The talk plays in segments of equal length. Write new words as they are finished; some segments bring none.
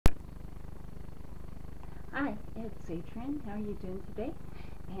Hi, it's Adrienne. How are you doing today?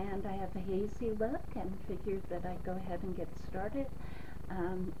 And I have a hazy look and figured that I'd go ahead and get started.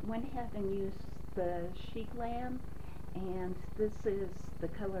 Went ahead and used the SHEGLAM, and this is the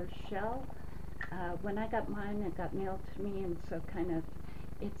color Shell. When I got mine, it got mailed to me, and so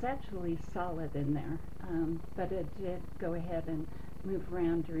it's actually solid in there, but it did go ahead and move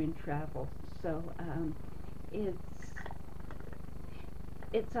around during travel. So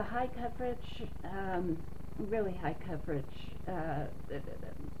it's a high coverage, really high coverage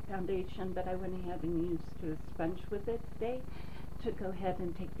foundation, but I went ahead and used a sponge with it today to go ahead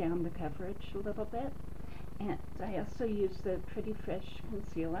and take down the coverage a little bit. And I also used the Pretty Fresh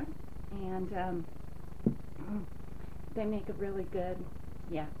concealer, and they make a really good,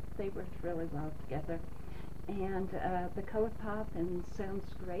 yeah, they work really well together. And the Colourpop and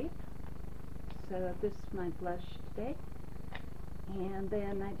Sounds Grape. So this is my blush today. And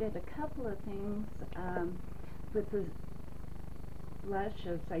then I did a couple of things with the blush,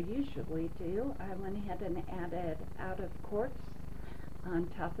 as I usually do. I went ahead and added Out of Quartz on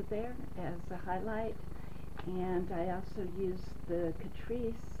top of there as a highlight. And I also used the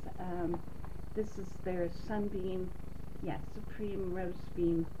Catrice. This is their Sunbeam, Supreme Rose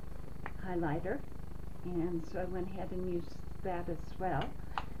Beam highlighter. And so I went ahead and used that as well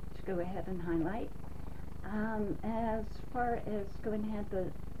to go ahead and highlight. As far as going ahead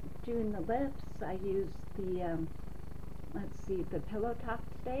doing the lips, I used the, the Pillow Top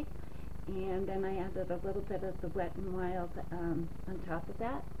today, and then I added a little bit of the WetnWild on top of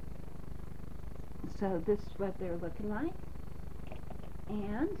that. So this is what they're looking like.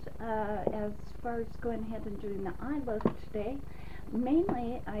 And as far as going ahead and doing the eye look today,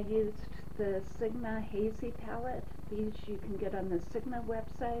 mainly I used the Sigma Hazy palette. These you can get on the Sigma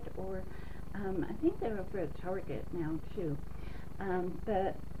website, or I think they're over at Target now too.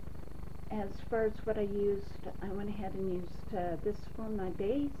 But as far as what I used, I went ahead and used this for my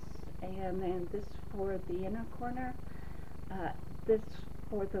base, and then this for the inner corner, this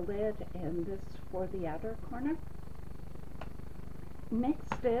for the lid, and this for the outer corner.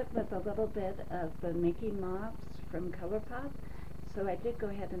 Mixed it with a little bit of the Mickey Mauves from Colourpop. So I did go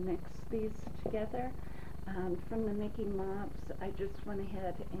ahead and mix these together. From the Mickey Mauves, I just went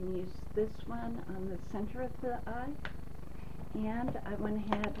ahead and used this one on the center of the eye, and I went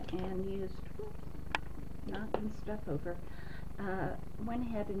ahead and used, knocking stuff over, went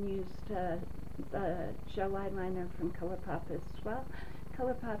ahead and used the gel eyeliner from Colourpop as well.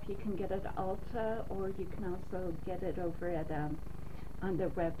 Colourpop you can get at Ulta, or you can also get it over at on their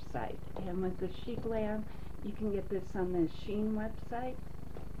website. And with the SHEGLAM, you can get this on the Sheen website.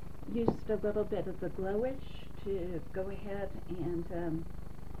 Used a little bit of the Glowish to go ahead and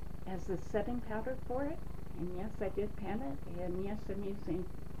as a setting powder for it. And yes, I did pan it. And yes, I'm using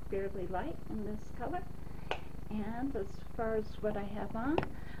Fairly Light in this color. And as far as what I have on,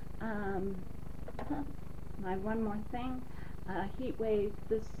 my one more thing, Heat Wave,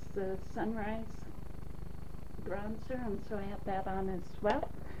 this is the Sunrise bronzer, and so I have that on as well.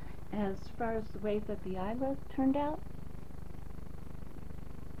 As far as the way that the eye look turned out,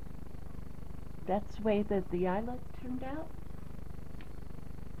 that's the way that the eye look turned out.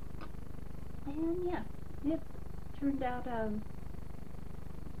 And yeah, it turned out as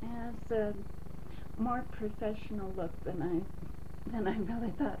a more professional look than I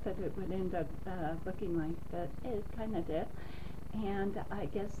really thought that it would end up looking like, but it kind of did. And I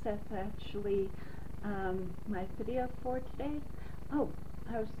guess that's actually my video for today. Oh,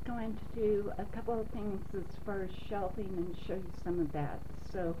 I was going to do a couple of things as far as shelving and show you some of that.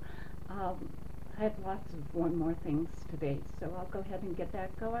 So I have lots of one more things today, so I'll go ahead and get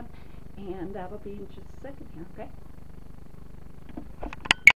that going, and that'll be in just a second here, okay?